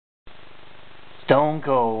Stone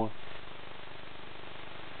cold,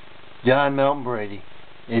 John Milton Brady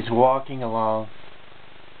is walking along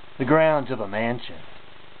the grounds of a mansion.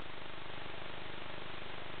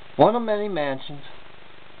 One of many mansions.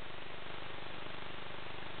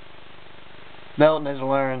 Milton has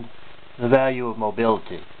learned the value of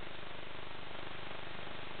mobility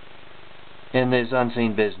in this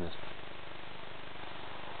unseen business.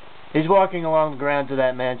 He's walking along the grounds of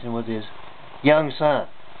that mansion with his young son.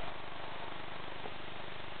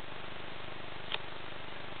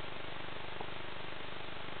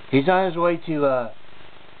 He's on his way to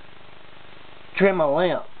trim a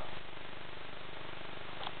limb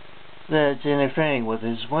that's interfering with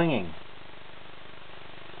his swinging.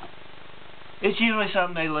 It's usually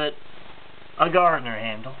something they let a gardener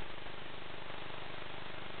handle.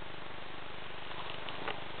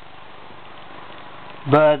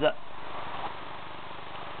 But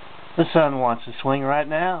the son wants to swing right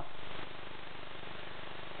now.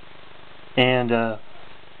 And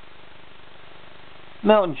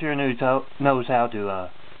Milton sure knows how to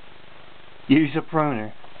use a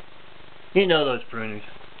pruner. You know those pruners.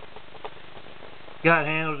 Got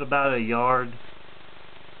handles about a yard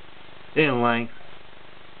in length.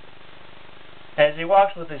 As he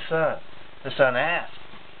walks with his son, the son asks,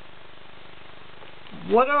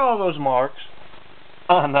 "What are all those marks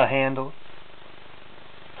on the handle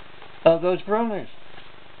of those pruners?"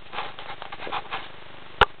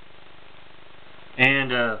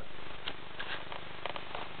 And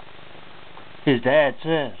his dad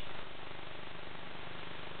says,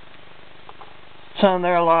 "Son,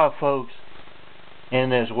 there are a lot of folks in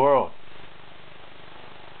this world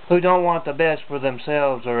who don't want the best for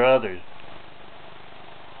themselves or others.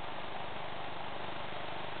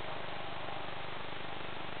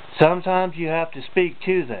 Sometimes you have to speak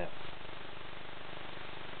to them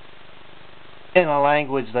in a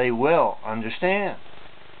language they will understand."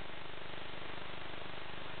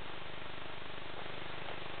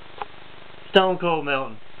 Stone Cold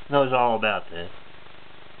Milton knows all about this.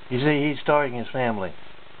 You see, he's starting his family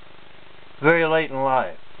very late in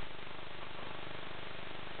life.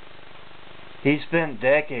 He spent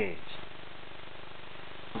decades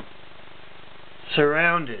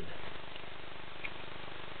surrounded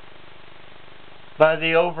by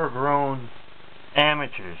the overgrown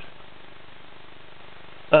amateurs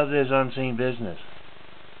of this unseen business.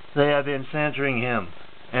 They have been censoring him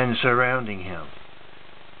and surrounding him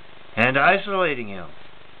and isolating him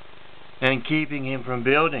and keeping him from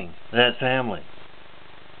building that family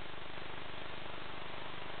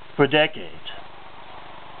for decades.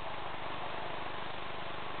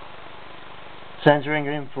 Censoring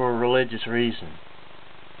him for a religious reason.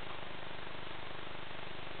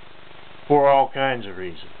 For all kinds of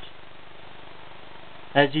reasons.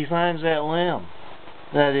 As he finds that limb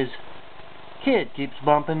that his kid keeps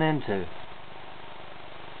bumping into.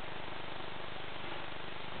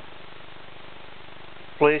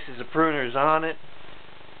 Places the pruners on it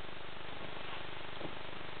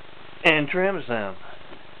and trims them.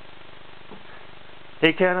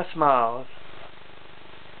 He kind of smiles.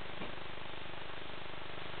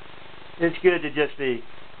 It's good to just be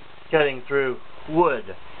cutting through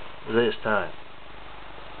wood this time.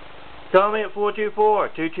 Call me at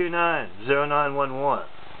 424-229-0911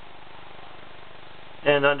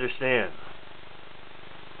 and understand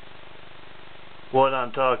what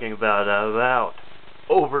I'm talking about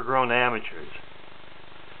overgrown amateurs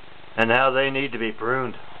and how they need to be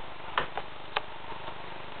pruned.